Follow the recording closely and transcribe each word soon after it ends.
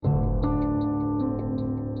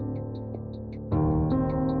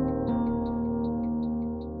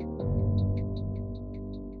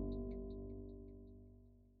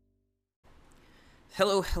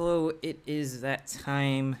Hello, hello, it is that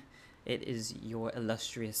time. It is your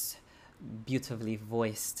illustrious, beautifully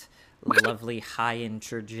voiced, lovely, high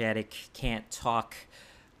energetic, can't talk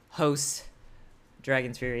host,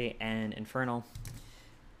 Dragon's Fury and Infernal.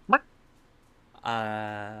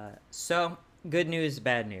 So, good news,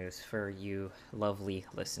 bad news for you lovely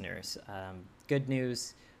listeners. Good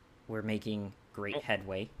news, we're making great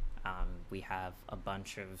headway. We have a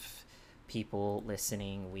bunch of people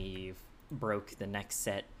listening. We've broke the next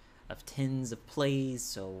set of tens of plays,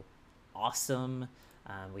 so awesome.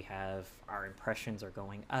 We have our impressions are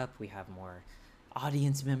going up. We have more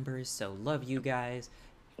audience members, so love you guys.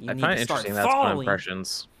 You I need find to it start interesting that's my following.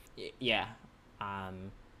 impressions. Yeah.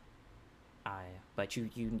 Um, I but you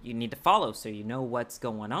need to follow so you know what's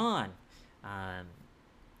going on, um,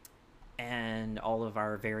 and all of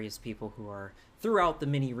our various people who are throughout the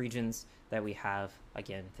mini regions that we have.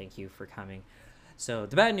 Again, thank you for coming. So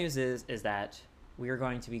the bad news is that we are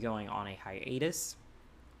going to be going on a hiatus,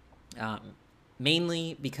 um,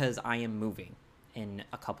 mainly because I am moving in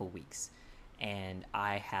a couple weeks, and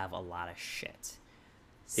I have a lot of shit.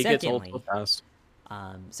 He gets old so Secondly, fast.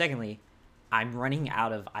 Secondly, I'm running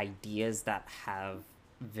out of ideas that have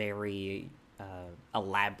very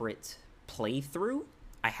elaborate playthrough.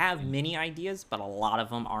 I have many ideas, but a lot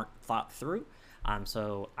of them aren't thought through.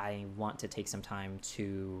 So I want to take some time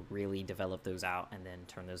to really develop those out and then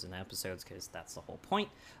turn those into episodes because that's the whole point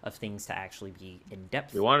of things to actually be in We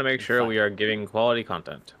depth want to make and sure fun. we are giving quality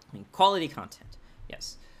content. I mean, quality content,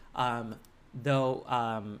 yes.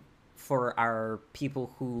 Though for our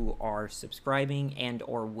people who are subscribing and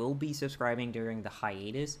or will be subscribing during the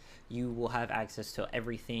hiatus, you will have access to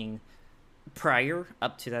everything prior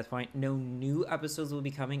up to that point. No new episodes will be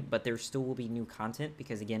coming, but there still will be new content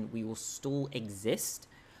because again, we will still exist.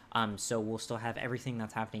 So we'll still have everything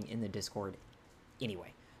that's happening in the Discord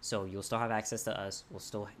anyway. So you'll still have access to us.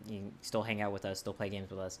 You still hang out with us, still play games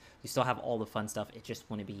with us. You still have all the fun stuff. It just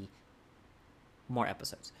want to be more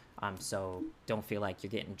episodes. So don't feel like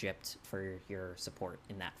you're getting gypped for your support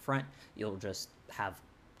in that front. You'll just have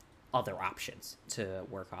other options to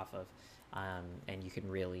work off of, and you can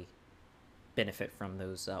really benefit from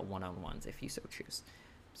those one-on-ones if you so choose.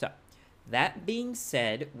 So that being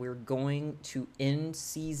said, we're going to end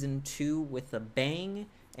season 2 with a bang,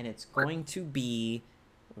 and it's going to be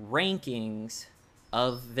rankings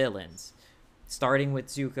of villains, starting with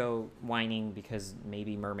Zuko whining because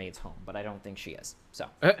maybe Mermaid's home, but I don't think she is. So,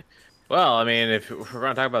 Well, I mean, if we're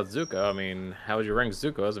going to talk about Zuko, I mean, how would you rank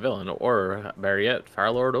Zuko as a villain? Or, better yet,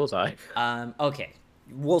 Fire Lord Ozai? okay,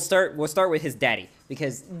 we'll start with his daddy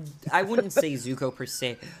because I wouldn't say Zuko per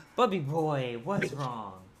se. Bubby boy, what's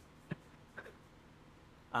wrong?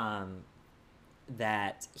 Um,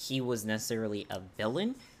 that he was necessarily a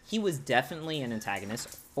villain. He was definitely an antagonist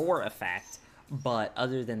for a fact, but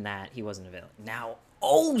other than that, he wasn't a villain. Now,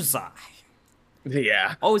 Ozai.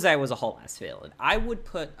 Yeah. Ozai was a whole ass villain. I would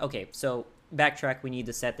put okay. So backtrack. We need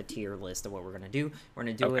to set the tier list of what we're gonna do. We're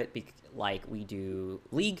gonna do Okay. it like we do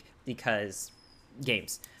League because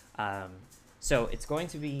games. So it's going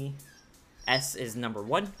to be S is number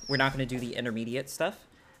 1. We're not going to do the intermediate stuff,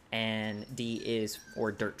 and D is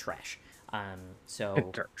or dirt trash.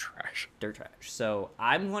 So Dirt trash. dirt trash. So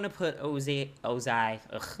I'm going to put Ozai. Ozai.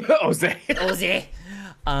 Ozai.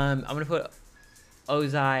 I'm going to put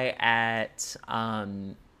Ozai at.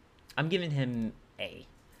 I'm giving him A.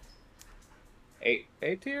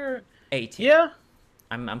 A tier? A tier. Yeah.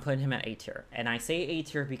 I'm putting him at A tier, and I say A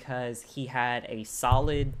tier because he had a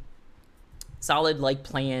solid like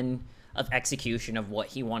plan of execution of what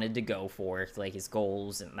he wanted to go for, like his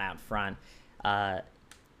goals in that front.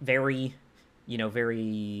 Very,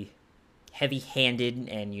 very heavy-handed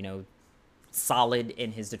and solid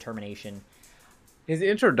in his determination. His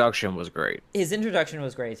introduction was great. His introduction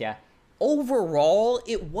was great, yeah. Overall,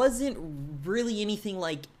 it wasn't really anything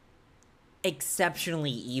like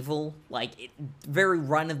exceptionally evil, very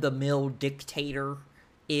run-of-the-mill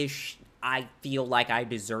dictator-ish. I feel like I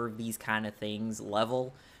deserve these kind of things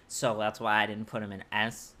level, so that's why I didn't put him in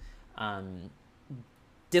S.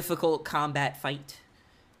 Difficult combat fight.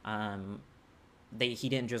 He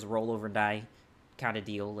didn't just roll over and die kind of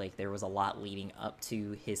deal. Like there was a lot leading up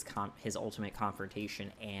to his ultimate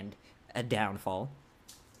confrontation and a downfall.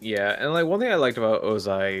 Yeah, and like one thing I liked about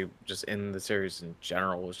Ozai just in the series in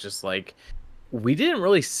general was just like we didn't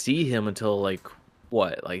really see him until like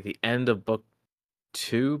what, like the end of book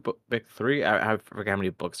 3. I forget how many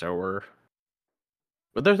books there were.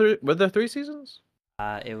 Were there three? Were there 3 seasons?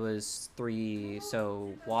 It was 3.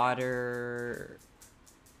 So water.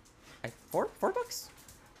 Four books.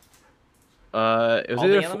 It was All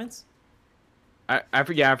the either elements. I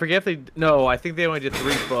forget if they. No, I think they only did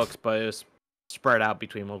 3 books, but it was spread out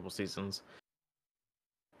between multiple seasons.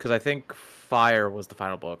 Because I think Fire was the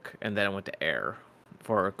final book, and then it went to Air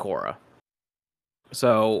for Korra.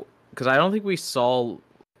 So, because I don't think we saw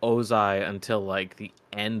Ozai until like the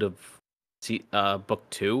end of book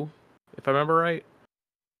 2, if I remember right.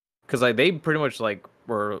 Because like they pretty much like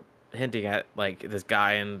were hinting at like this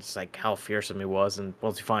guy and it's like how fearsome he was, and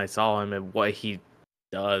once we finally saw him and what he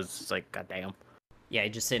does, it's like goddamn. Yeah,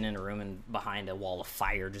 just sitting in a room and behind a wall of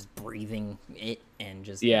fire, just breathing it and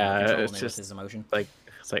just Yeah, controlling it's it with just his emotion. like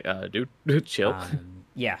dude, chill.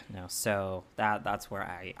 Yeah, no. So that's where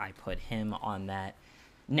I put him on that.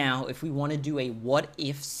 Now, if we want to do a what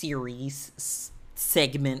if series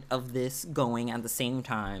segment of this going at the same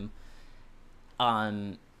time,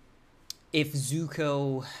 um, if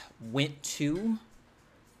Zuko went to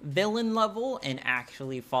villain level and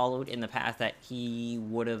actually followed in the path that he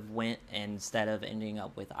would have went instead of ending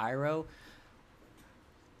up with Iroh,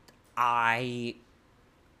 I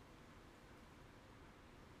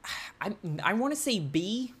I want to say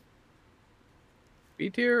B. B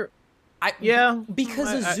tier, I yeah,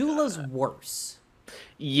 because Azula's worse.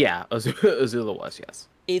 yeah, Azula was, yes.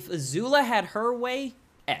 If Azula had her way,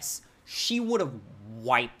 S, she would have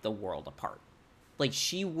wiped the world apart. Like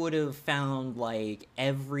she would have found like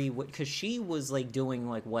every, because she was like doing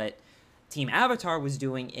like what Team Avatar was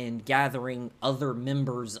doing in gathering other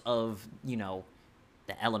members of, the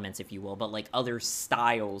elements, if you will, but like other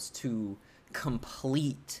styles to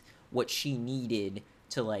complete what she needed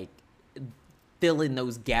to like fill in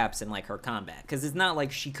those gaps in like her combat. Because it's not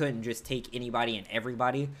like she couldn't just take anybody and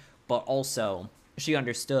everybody, but also she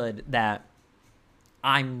understood that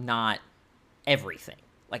I'm not everything.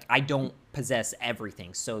 Like I don't possess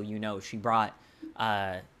everything. So she brought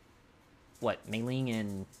Mei Ling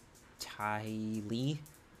and Tai Li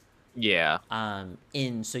Yeah,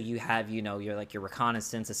 in, so you have your like your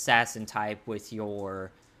reconnaissance assassin type with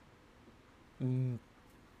your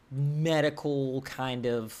medical kind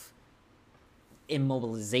of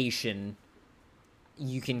immobilization.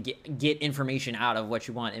 You can get information out of what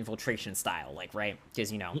you want, infiltration style, like, right?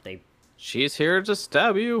 Because they, she's here to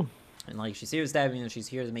stab you. and like she's here to stab you and she's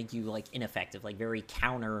here to make you like ineffective, like very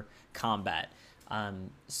counter combat.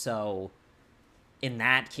 So in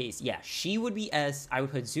that case, yeah, she would be S. I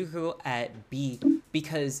would put Zuko at B,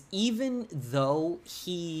 because even though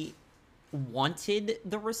he wanted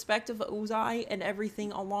the respect of Ozai and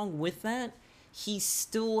everything along with that, he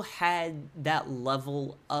still had that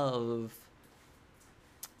level of,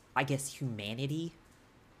 I guess, humanity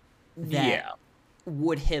that Yeah,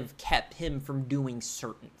 would have kept him from doing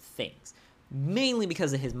certain things, mainly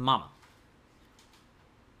because of his mama.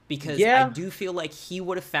 Because I yeah. do feel like he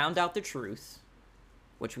would have found out the truth,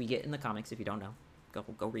 which we get in the comics. If you don't know,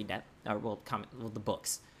 go read that. The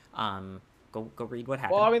books. Go read what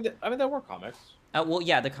Well, happened. I mean, there were comics. Well,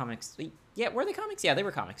 yeah, the comics. Yeah, were they comics? Yeah, they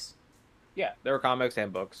were comics. Yeah, there were comics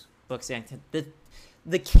and books. Books. Yeah,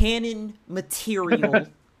 the canon material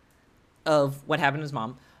of what happened to his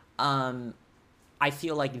mom. I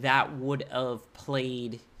feel like that would have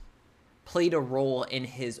played a role in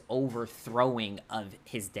his overthrowing of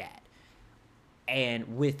his dad,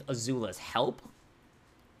 and with Azula's help,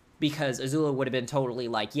 because Azula would have been totally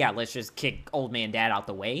like, yeah, let's just kick old man dad out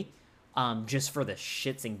the way, just for the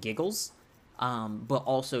shits and giggles. But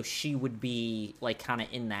also she would be like kind of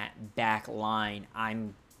in that back line.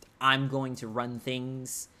 I'm going to run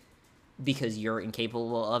things because you're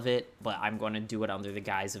incapable of it, but I'm going to do it under the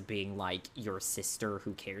guise of being like your sister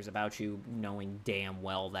who cares about you, knowing damn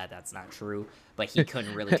well that that's not true. But he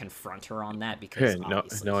couldn't really confront her on that because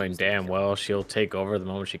obviously Knowing damn well she'll take over the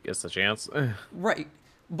moment she gets the chance. right.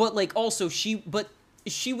 But like also she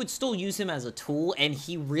would still use him as a tool, and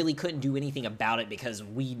he really couldn't do anything about it because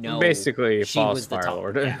we know Basically, she false was the Fire top.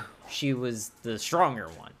 Lord. Yeah, she was the stronger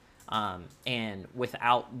one. And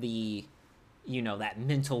without the, that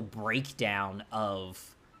mental breakdown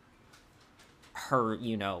of her,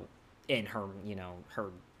 in her,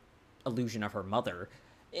 her illusion of her mother,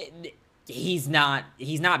 he's not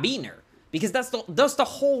beating her, because that's the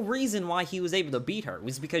whole reason why he was able to beat her,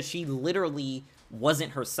 was because she literally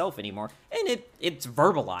wasn't herself anymore, and it's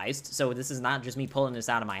verbalized. So this is not just me pulling this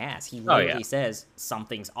out of my ass. He literally says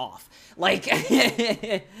something's off. Like,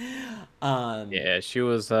 yeah, she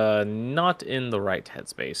was not in the right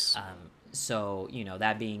headspace. So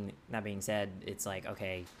that being said, it's like,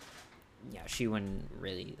 okay, yeah, she wouldn't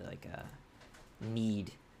really like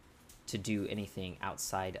need to do anything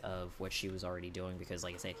outside of what she was already doing, because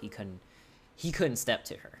like I said, he couldn't step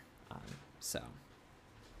to her. So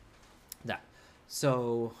that.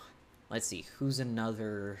 So let's see, who's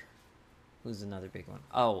another Who's another big one?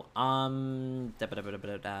 Oh, da ba da ba da ba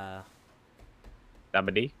da da.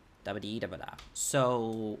 Dabadi. Da ba dee da ba da.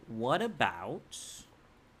 So, what about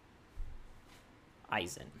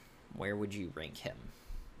Aizen? Where would you rank him?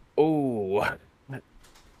 Oh,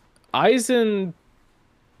 Aizen.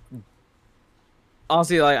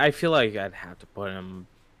 Honestly, like I feel like I'd have to put him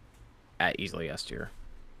at easily S tier.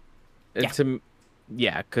 Yeah. To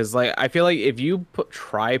yeah, because like I feel like if you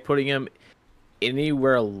try putting him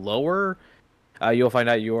anywhere lower, you'll find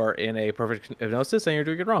out you are in a perfect hypnosis and you're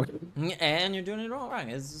doing it wrong. And you're doing it all wrong.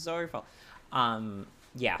 It's all your fault.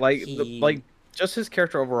 Yeah, Like he. just his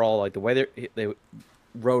character overall, like the way they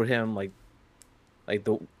wrote him, like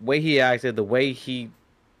the way he acted, the way he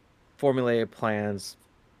formulated plans,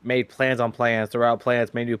 made plans on plans, threw out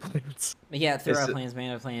plans, made new plans. Yeah, threw It's out plans, made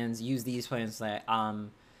out plans, use these plans that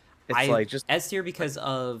it's I like just S tier like because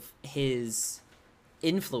of his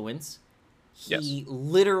influence. yes, He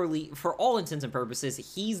literally, for all intents and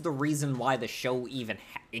purposes, he's the reason why the show even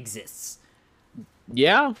exists.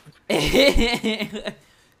 yeah.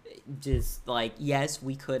 Just like, yes,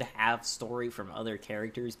 we could have story from other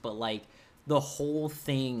characters, but like the whole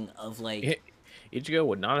thing of like, Ichigo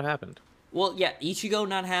would not have happened. well, yeah, Ichigo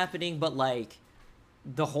not happening, but like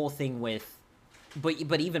the whole thing with,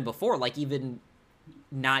 but even before, like even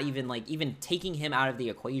not even like even taking him out of the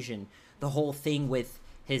equation, the whole thing with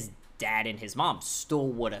his dad and his mom still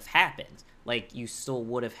would have happened. Like you still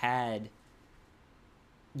would have had,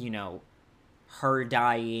 you know, her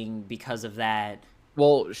dying because of that.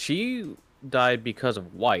 Well, she died because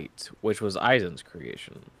of White, which was Aizen's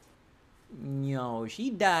creation. You know, she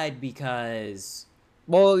died because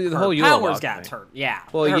Well, the her whole Yule powers Log got thing. turned. Yeah,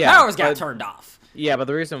 Well, her yeah, powers got but turned off. yeah, but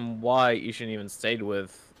the reason why Ishin even stayed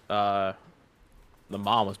with the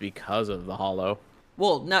mom was because of the Hollow.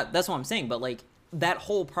 Well, not that's what I'm saying, but like that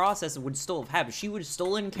whole process would still have happened. She would have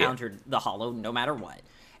still Yeah. encountered the Hollow no matter what.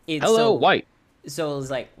 It's Hello, White. so it was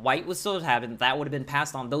like White would still have happened. That would have been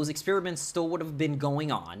passed on. Those experiments still would have been going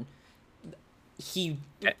on. He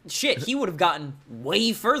Eh, he would have gotten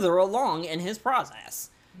way further along in his process.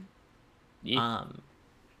 Yeah.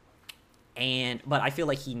 And but I feel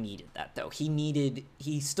like he needed that though. He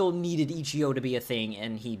still needed Ichio to be a thing,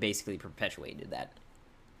 and he basically perpetuated that,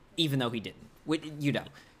 even though he didn't. You know,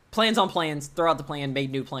 plans on plans. Throw out the plan,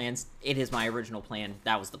 made new plans. It is my original plan.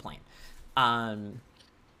 That was the plan.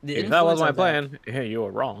 The If that was influence my of that, plan, yeah, you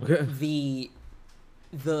were wrong. the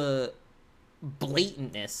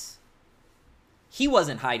blatantness. He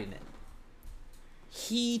wasn't hiding it.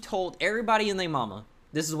 He told everybody and their mama,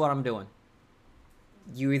 "This is what I'm doing.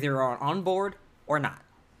 You either are on board or not."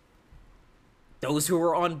 Those who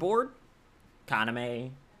were on board,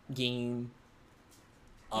 Kaname, Gin,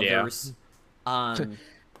 Yeah. others. Um,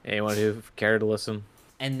 Anyone who cared to listen.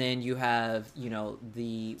 and then you have, you know,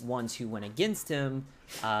 the ones who went against him.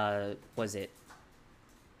 Was it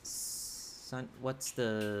what's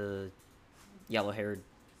the yellow-haired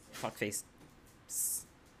fuckface? Is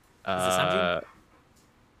it Sanji?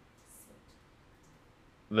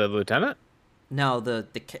 The lieutenant? No,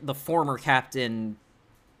 the former captain,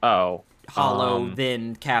 Oh. Hollow,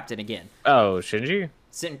 then captain again. Oh, Shinji?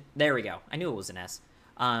 There we go. I knew it was an S.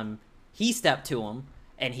 He stepped to him,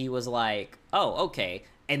 and he was like, "Oh, okay."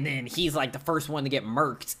 And then he's like the first one to get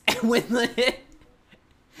murked when he's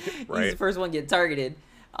the first one to get targeted.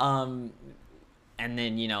 And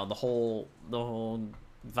then you know the whole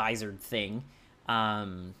visored thing.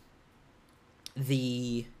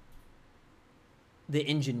 The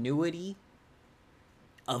ingenuity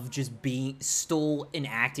of just being still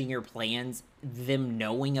enacting your plans, them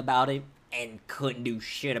knowing about it and couldn't do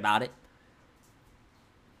shit about it.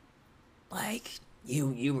 Like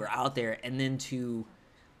you were out there, and then to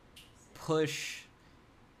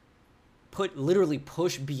literally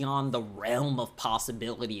push beyond the realm of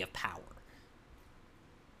possibility of power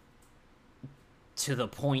to the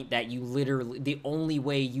point that you literally, the only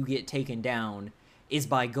way you get taken down is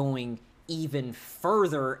by going even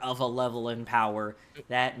further of a level in power.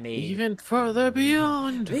 That made Even further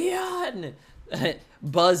beyond.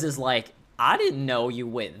 Buzz is like, "I didn't know you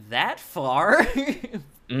went that far."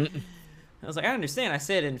 I was like, "I understand, I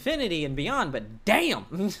said infinity and beyond, but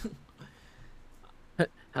damn."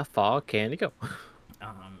 How far can it go?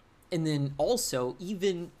 And then also,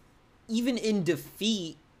 even in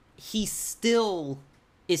defeat, he still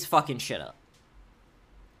is fucking shit up.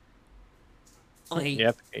 Like,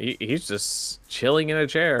 Yep, he's just chilling in a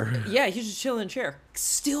chair. yeah, he's just chilling in a chair,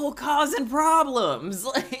 still causing problems.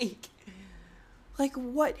 Like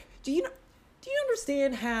what? Do you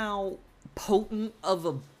understand how potent of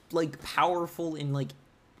a like powerful and like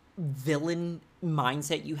villain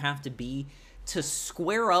mindset you have to be to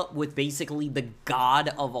square up with basically the god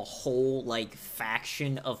of a whole like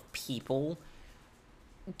faction of people,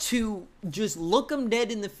 to just look him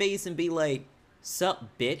dead in the face and be like, "Sup,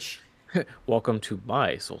 bitch." Welcome to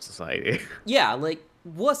my soul society. Yeah, like,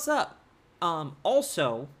 what's up?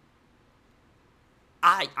 Also,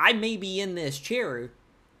 I may be in this chair,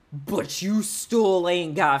 but you still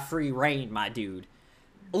ain't got free reign, my dude.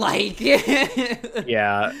 Like,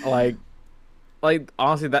 Yeah, like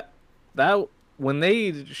honestly, that when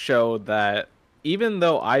they showed that even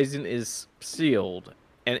though Aizen is sealed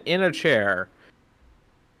and in a chair,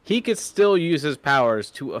 he could still use his powers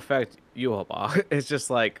to affect Yuhaba. It's just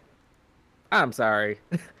like, I'm sorry.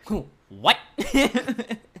 what? Yeah.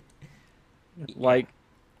 Like,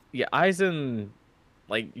 yeah, Aizen,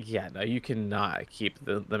 like, yeah, no, you cannot keep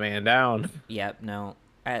the man down. Yep, no.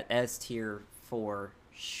 At S tier for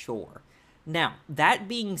sure. Now, that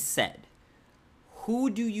being said, who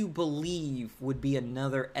do you believe would be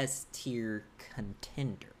another S tier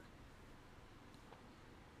contender?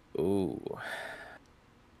 Ooh.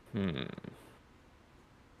 Hmm.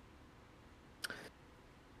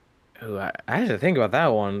 Ooh, I had to think about that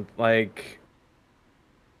one. Like,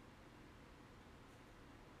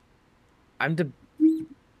 I'm the.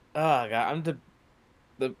 Oh god, I'm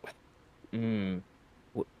the. Hmm.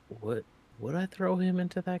 What would I throw him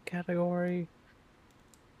into that category?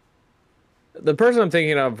 The person I'm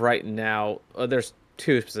thinking of right now, there's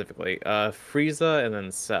two specifically, Frieza and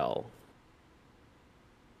then Cell.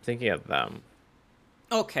 Thinking of them,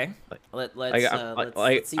 Okay. like, Let's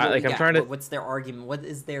see what we I'm got. trying to. What's their argument? What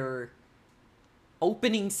is their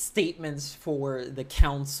opening statements for the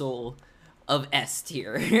council of S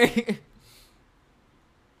tier?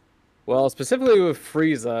 Well, specifically with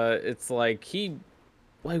Frieza, it's like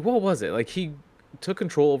like what was it? Like he took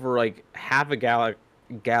control over like half a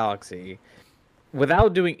galaxy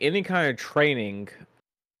without doing any kind of training.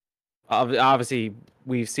 Obviously,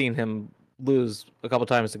 we've seen him lose a couple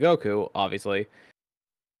times to Goku, obviously,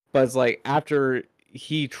 but it's like after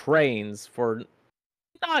he trains for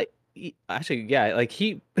not actually, yeah, like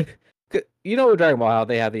he, you know, Dragon Ball how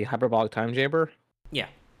they have the hyperbolic time chamber. Yeah.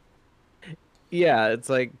 Yeah, it's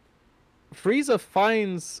like Frieza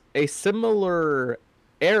finds a similar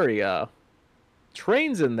area,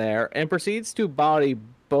 trains in there, and proceeds to body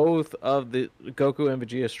both of the Goku and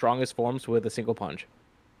Vegeta's strongest forms with a single punch.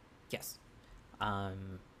 Yes.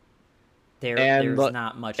 Um, And there's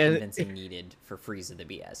not much and convincing needed for Frieza to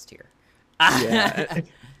be S tier. yeah, and,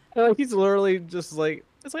 like he's literally just like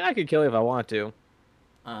it's like I could kill you if I want to.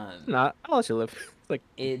 um, Not, I'll let you live. It's like,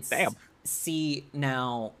 it's damn. see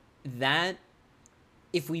now that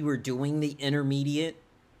if we were doing the intermediate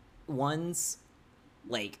ones,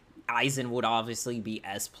 like Aizen would obviously be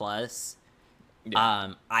S plus.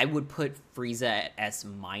 Yeah, I would put Frieza at S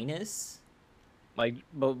minus. like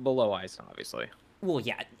below ice, obviously. Well,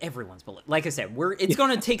 yeah, everyone's below. Like I said, it's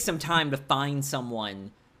gonna take some time to find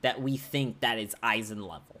someone that we think that is Aizen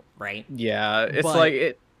level, right? Yeah, it's But like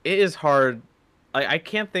it is hard. I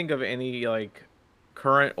can't think of any like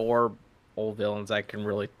current or old villains that can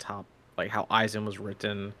really top like how Aizen was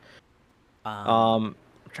written. um,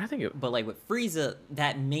 I'm trying to think of. but like with Frieza,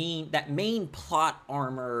 that main plot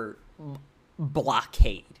armor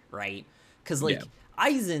blockade, right? Because like Yeah,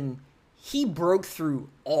 Aizen, he broke through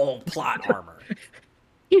all plot armor.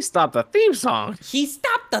 he stopped the theme song. He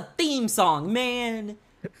stopped the theme song, man.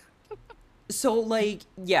 So like,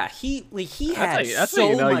 yeah, he had That's how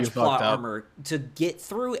you so know you much plot fucked up. armor to get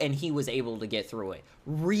through, and he was able to get through it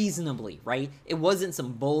reasonably, right? It wasn't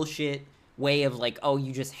some bullshit way of like, oh,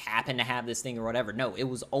 you just happen to have this thing or whatever. No, it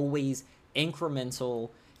was always incremental.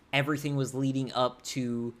 Everything was leading up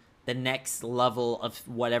to the next level of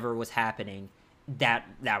whatever was happening. That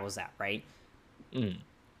was that, right? Mm,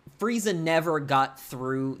 Frieza never got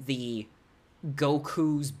through the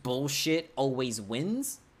Goku's bullshit always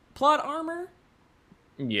wins plot armor.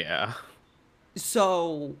 yeah,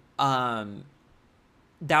 So,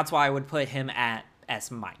 that's why I would put him at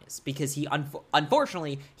S minus, because he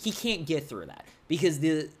unfortunately he can't get through that, because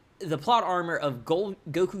the plot armor of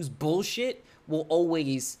Goku's bullshit will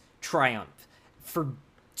always triumph for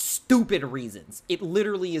stupid reasons. It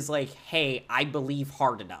literally is like, hey, I believe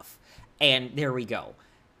hard enough, and there we go.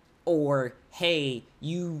 Or hey,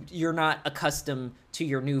 you're not accustomed to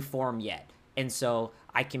your new form yet, and so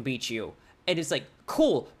I can beat you. And it's like,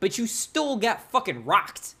 cool, but you still got fucking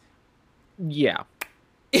rocked. yeah,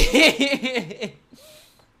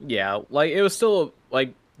 yeah. Like it was still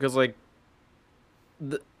like because like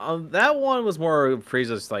that one was more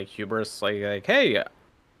Frieza's like hubris, like hey,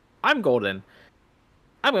 I'm golden.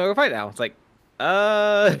 I'm gonna go fight now. It's like,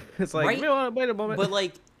 It's like, right? wait a moment. But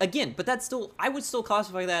like again, but that's still I would still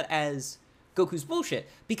classify that as Goku's bullshit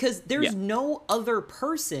because Yeah. there's no other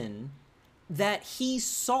person that he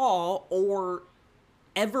saw or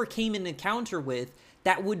ever came in encounter with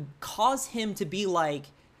that would cause him to be like,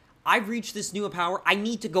 I've reached this new power. I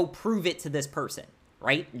need to go prove it to this person,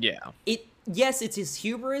 right? Yeah. Yes, it's his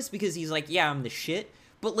hubris because he's like, yeah, I'm the shit.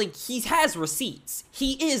 But like he has receipts.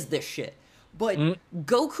 He is the shit. But Mm.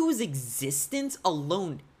 Goku's existence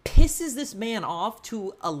alone pisses this man off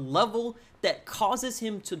to a level that causes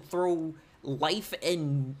him to throw life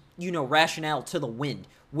and, rationale to the wind,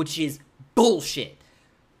 which is bullshit.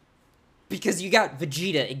 Because you got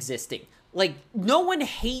Vegeta existing. Like, no one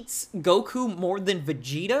hates Goku more than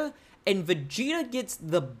Vegeta, and Vegeta gets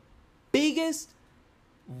the biggest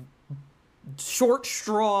short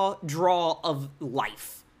straw draw of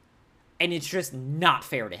life. And it's just not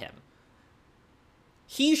fair to him.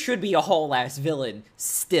 He should be a whole ass villain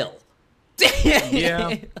still.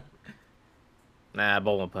 Yeah. Nah,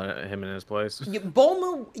 Bulma put him in his place.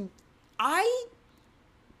 Bulma, I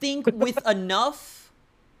think with enough,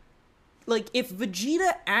 like, if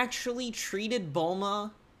Vegeta actually treated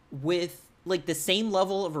Bulma with, like, the same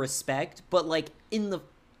level of respect, but, like,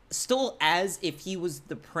 still as if he was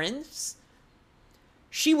the prince,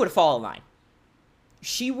 she would fall in line.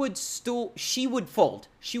 She would fold. She would fold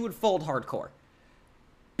hardcore.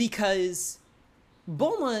 Because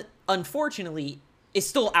Bulma, unfortunately, is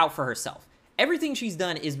still out for herself. Everything she's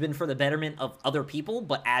done has been for the betterment of other people,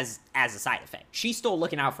 but as a side effect. She's still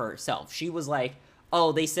looking out for herself. She was like,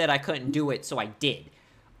 oh, they said I couldn't do it, so I did.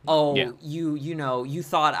 Oh, yeah. You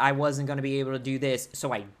thought I wasn't going to be able to do this,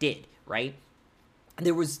 so I did, right?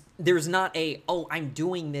 There's not oh, I'm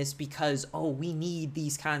doing this because, oh, we need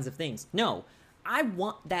these kinds of things. No, I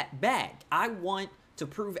want that bag. I want to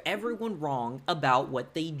prove everyone wrong about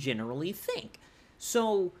what they generally think.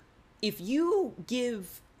 So if you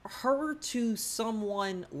give her to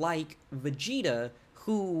someone like Vegeta,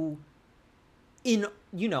 who in,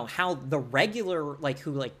 how the regular, like,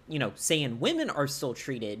 who, like, Saiyan women are still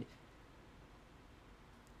treated,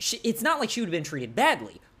 it's not like she would have been treated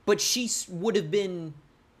badly, but she would have been,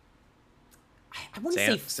 I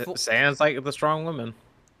wouldn't say Saiyan's like the strong woman.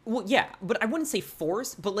 Well, yeah, but I wouldn't say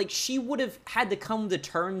forced, but, like, she would have had to come to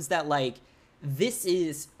terms that, like, this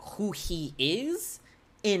is who he is,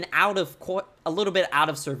 in a little bit out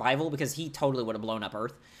of survival, because he totally would have blown up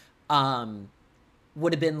Earth,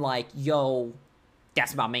 would have been like, yo,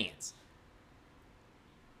 that's my man's.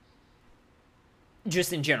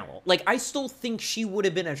 Just in general. Like, I still think she would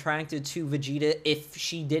have been attracted to Vegeta if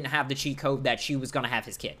she didn't have the cheat code that she was gonna have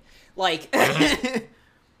his kid. Like...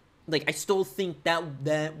 Like, I still think that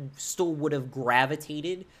still would have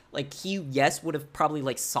gravitated. Like, he, yes, would have probably,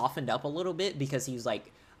 like, softened up a little bit because he's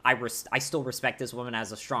like, I still respect this woman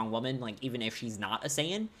as a strong woman, like, even if she's not a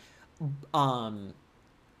Saiyan.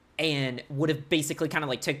 And would have basically kind of,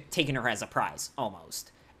 like, taken her as a prize,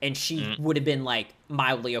 almost. And she would have been, like,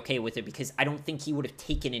 mildly okay with it because I don't think he would have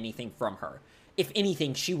taken anything from her. If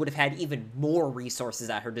anything, she would have had even more resources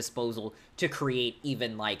at her disposal to create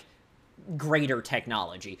even, like, greater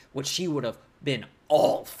technology, which she would have been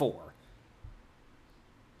all for.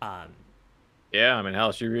 Yeah, I mean,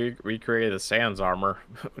 hell, she recreated the Sans armor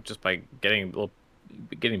just by getting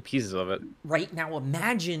pieces of it. Right now,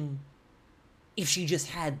 imagine if she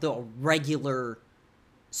just had the regular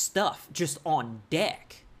stuff just on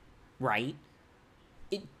deck, right?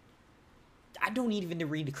 I don't even need to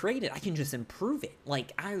recreate it. I can just improve it.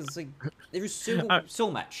 Like, I was like, there's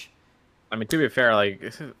so much. I mean, to be fair, like,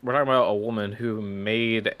 we're talking about a woman who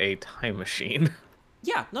made a time machine.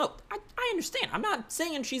 Yeah, no, I understand. I'm not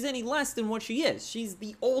saying she's any less than what she is. She's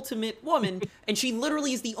the ultimate woman, and she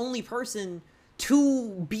literally is the only person to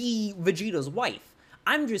be Vegeta's wife.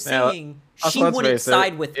 I'm just saying she wouldn't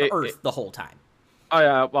side with Earth the whole time. Oh,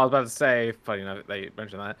 yeah, well, I was about to say, funny enough that you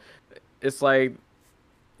mentioned that. It's like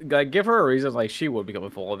give her a reason, like, she would become a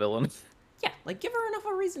full villain. Yeah, like, give her enough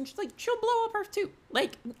of a reason. She's like, she'll blow up Earth, too.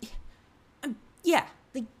 Like... Yeah,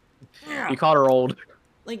 like, you called her old.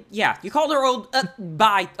 Like, yeah, you called her old.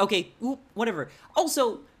 Bye. Okay, whatever.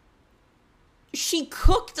 Also, she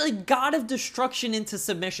cooked a god of destruction into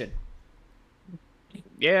submission.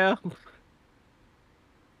 Yeah.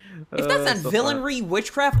 If that's not villainry,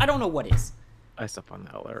 witchcraft, I don't know what is. I still find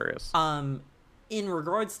that hilarious. In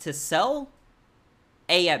regards to Cell,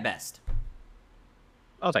 A at best.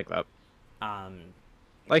 I'll take that.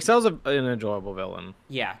 Like, Cell's an enjoyable villain.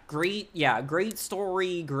 Yeah, great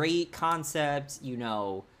story, great concept,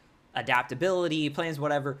 adaptability, plans,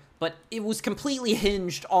 whatever. But it was completely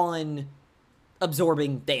hinged on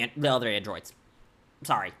absorbing the other androids.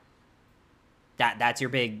 Sorry. That's your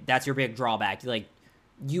big drawback. Like,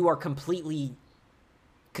 you are completely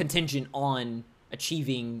contingent on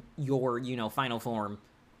achieving your, final form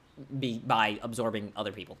by absorbing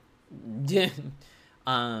other people. Two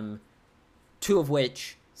of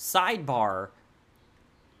which, sidebar,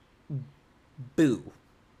 Boo.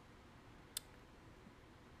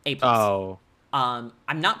 A plus. Oh. I'm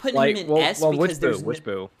not putting him in S because which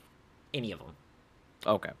Boo? Any of them.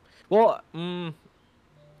 Okay. Well,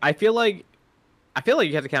 I feel like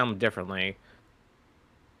you have to count them differently.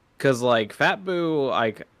 Cause like Fat Boo,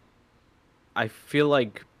 like I feel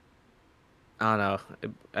like I don't know.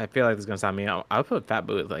 I feel like this is gonna sound mean. I would put Fat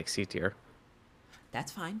Boo at like C tier.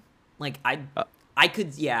 That's fine. Like I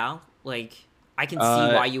could, yeah. Like I can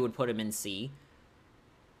see why you would put him in C.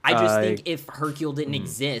 I just think if Hercule didn't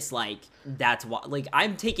exist, like that's why. Like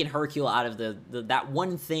I'm taking Hercule out of the that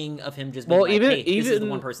one thing of him just being like, hey, this is the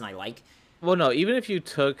one person I like. Well, no, even if you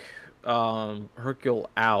took Hercule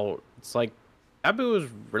out, it's like Abu was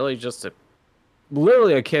really just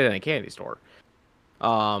literally a kid in a candy store.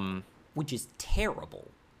 Which is terrible.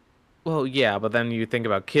 Well, yeah, but then you think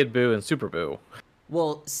about Kid Boo and Super Boo.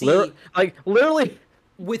 Well, see, literally.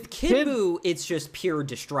 With Kid Boo, it's just pure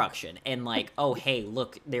destruction, and like, oh hey,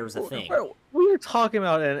 look, there's a thing. We were talking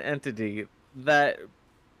about an entity that,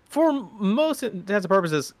 for most intents and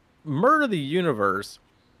purposes, murdered the universe,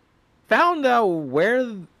 found out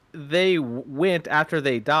where they went after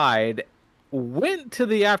they died, went to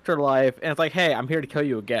the afterlife, and it's like, hey, I'm here to kill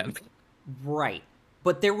you again. Right,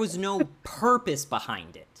 but there was no purpose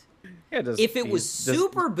behind it. Yeah, if it was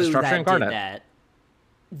Super Boo that incarnate. Did that,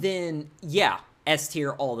 then yeah. S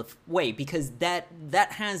tier all the way, because that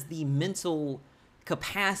has the mental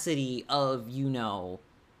capacity of,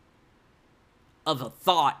 of a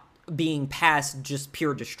thought being past just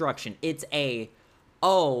pure destruction. It's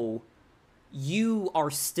you are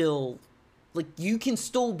still, like, you can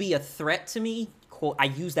still be a threat to me. Quote, I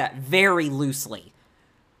use that very loosely.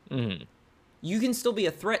 Mm-hmm. You can still be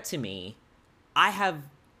a threat to me. I have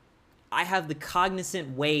the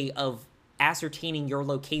cognizant way of ascertaining your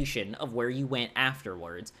location of where you went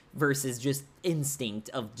afterwards versus just instinct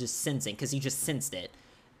of just sensing, because he just sensed it.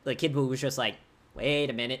 Like Kid Boo was just like, wait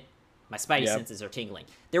a minute, my spidey senses are tingling.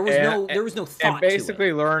 There was no thought and basically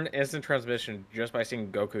to it. Learn instant transmission just by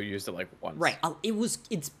seeing Goku use it like once. Right.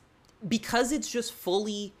 It's because it's just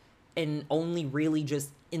fully and only really just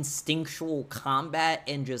instinctual combat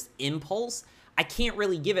and just impulse. I can't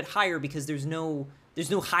really give it higher because there's no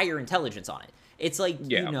higher intelligence on it. It's like,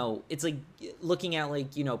 it's like looking at like,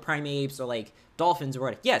 primates or like dolphins or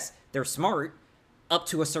whatever. Yes, they're smart up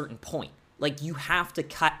to a certain point. Like you have to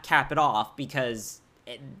cap it off because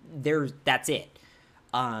that's it.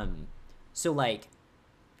 So like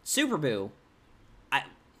Super Boo, I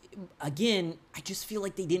just feel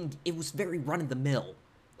like it was very run of the mill.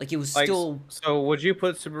 Like it was still. So would you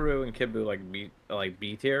put Super Boo and Kid Boo like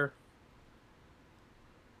B tier?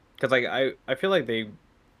 Because like I feel like they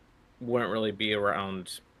wouldn't really be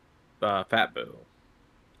around Fat Boo.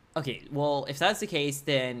 Okay, well, if that's the case,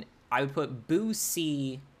 then I would put Boo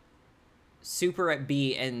C, Super at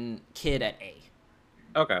B, and Kid at A.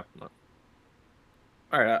 Okay.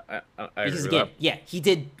 All right, I because again, he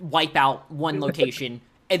did wipe out one location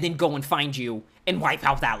and then go and find you and wipe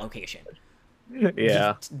out that location.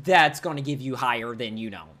 Yeah. That's going to give you higher than,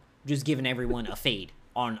 just giving everyone a fade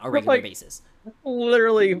on a regular basis.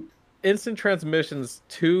 Literally instant transmissions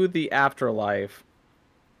to the afterlife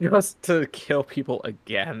just to kill people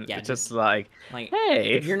again. Yeah, it's just like,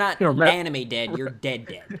 hey, you're not anime dead, you're dead.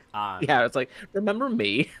 Yeah, it's like, remember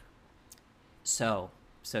me. So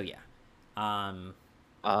yeah.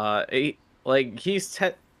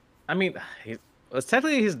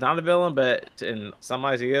 Technically he's not a villain, but in some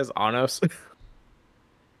eyes he is. Anos.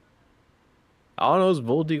 Anos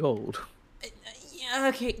Voldy Gold. Yeah,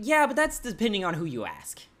 okay, yeah, but that's depending on who you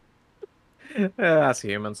ask. Yeah, that's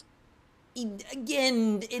humans.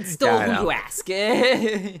 Again, it's still who you ask.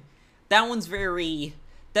 That one's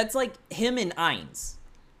that's like him and Ainz.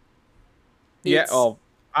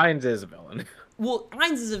 Ainz is a villain. Well,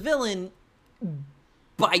 Ainz is a villain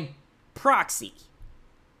by proxy.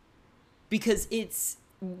 Because it's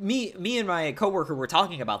me and my coworker were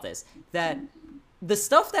talking about this, that the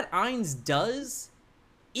stuff that Ainz does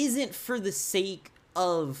isn't for the sake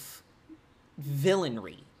of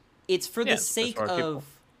villainry. It's for the sake of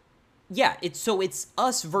it's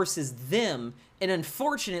us versus them, and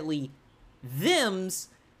unfortunately thems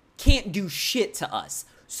can't do shit to us.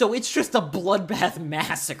 So it's just a bloodbath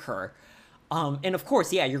massacre. And of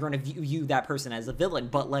course, you're going to view that person as a villain,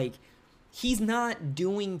 but like he's not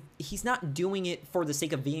doing it for the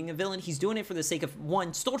sake of being a villain. He's doing it for the sake of,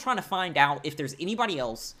 one, still trying to find out if there's anybody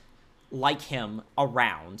else like him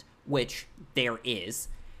around, which there is,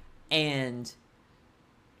 and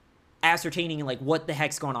ascertaining like what the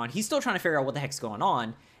heck's going on. He's still trying to figure out what the heck's going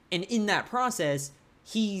on, and in that process,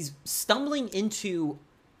 he's stumbling into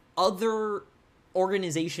other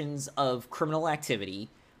organizations of criminal activity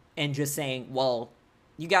and just saying, well,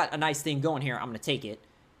 you got a nice thing going here, I'm gonna take it.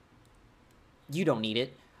 You don't need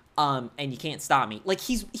it, and you can't stop me. Like,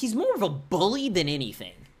 he's more of a bully than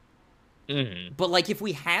anything. Mm-hmm. But like, if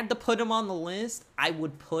we had to put him on the list, I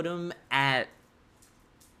would put him at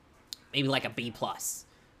maybe like a B plus,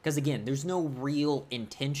 because again, there's no real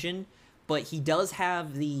intention, but he does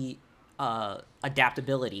have the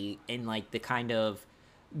adaptability and like the kind of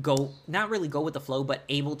not really go with the flow, but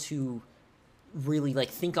able to really like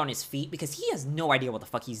think on his feet, because he has no idea what the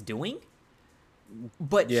fuck he's doing,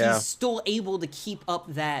 but Yeah. he's still able to keep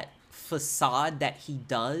up that facade that he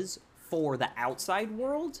does for the outside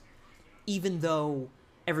world, even though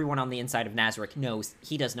everyone on the inside of Nazarick knows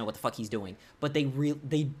he doesn't know what the fuck he's doing. But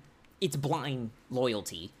it's blind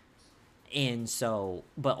loyalty, and so,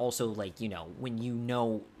 but also like, you know, when you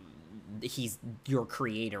know he's your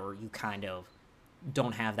creator, you kind of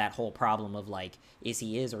don't have that whole problem of like, is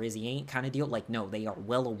he is or is he ain't kind of deal. Like, no, they are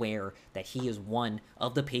well aware that he is one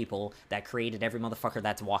of the people that created every motherfucker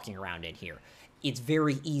that's walking around in here. It's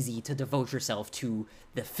very easy to devote yourself to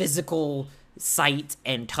the physical sight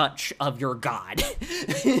and touch of your god.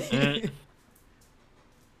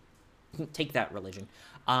 Take that, religion.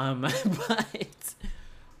 But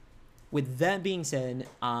with that being said,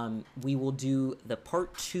 we will do the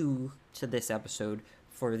part 2 to this episode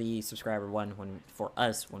for the subscriber one. For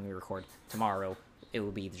us, when we record tomorrow, it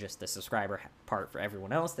will be just the subscriber part for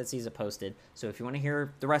everyone else that sees it posted. So if you want to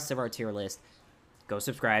hear the rest of our tier list, go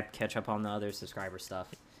subscribe, catch up on the other subscriber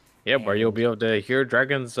stuff. Yeah, where you'll be able to hear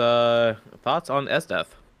Dragon's thoughts on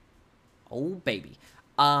S-Death. Oh, baby.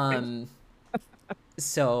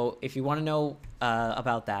 So if you want to know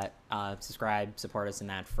about that, subscribe, support us in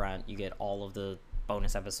that front. You get all of the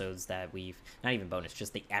bonus episodes that not even bonus,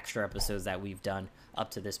 just the extra episodes that we've done up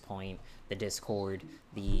to this point, the Discord,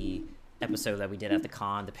 the episode that we did at the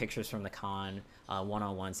con, the pictures from the con,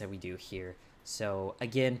 one-on-ones that we do here. So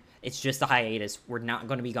again, it's just a hiatus. We're not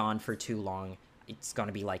going to be gone for too long. It's going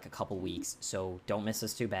to be like a couple weeks, so don't miss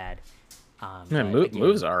us too bad.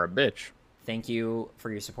 Moves are a bitch. Thank you for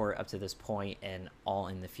your support up to this point and all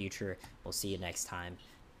in the future. We'll see you next time.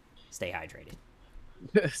 Stay hydrated.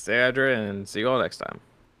 Stay hydrated and see you all next time.